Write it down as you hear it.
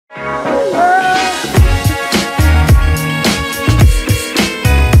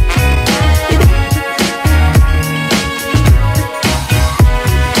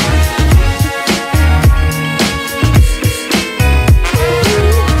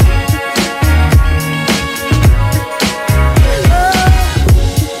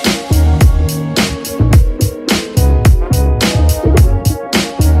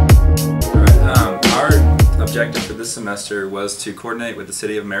semester was to coordinate with the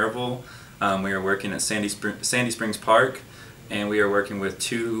city of Maryville. We are working at Sandy Springs Park, and we are working with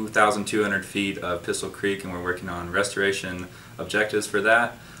 2,200 feet of Pistol Creek, and we're working on restoration objectives for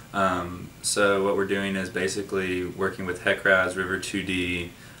that. So what we're doing is basically working with HEC-RAS, River 2D,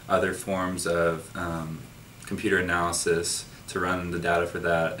 other forms of computer analysis to run the data for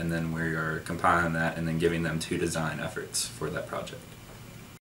that, and then we are compiling that and then giving them 2 design efforts for that project.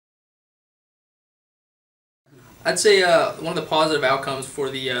 I'd say one of the positive outcomes for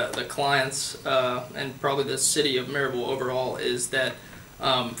the clients and probably the city of Maryville overall is that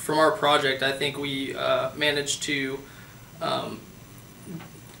from our project, I think we managed to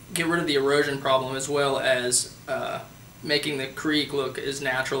get rid of the erosion problem, as well as making the creek look as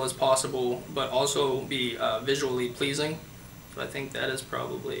natural as possible, but also be visually pleasing. So I think that is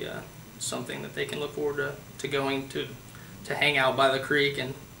probably something that they can look forward to going to hang out by the creek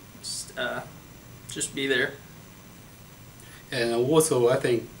and just be there. And also, I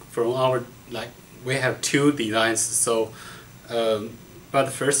think from our, we have 2 designs. So,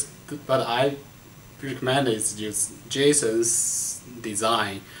 but I recommend is use Jason's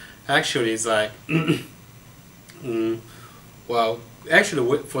design. Actually, it's like, well,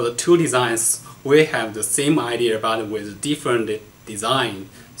 actually for the 2 designs, we have the same idea, but with different design.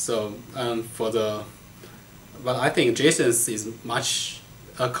 So, but I think Jason's is much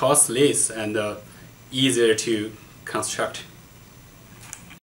cost less and easier to construct.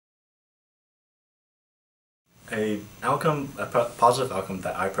 A positive outcome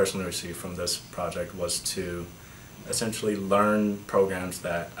that I personally received from this project was to essentially learn programs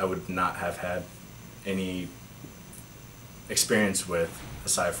that I would not have had any experience with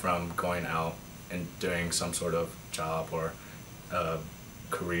aside from going out and doing some sort of job or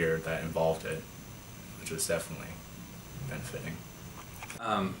career that involved it, which was definitely benefiting.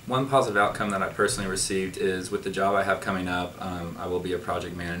 One positive outcome that I personally received is with the job I have coming up, I will be a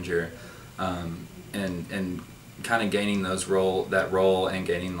project manager, and kind of gaining that role and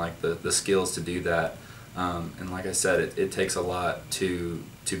gaining the skills to do that. And like I said, it takes a lot to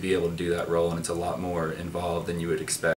be able to do that role, and it's a lot more involved than you would expect.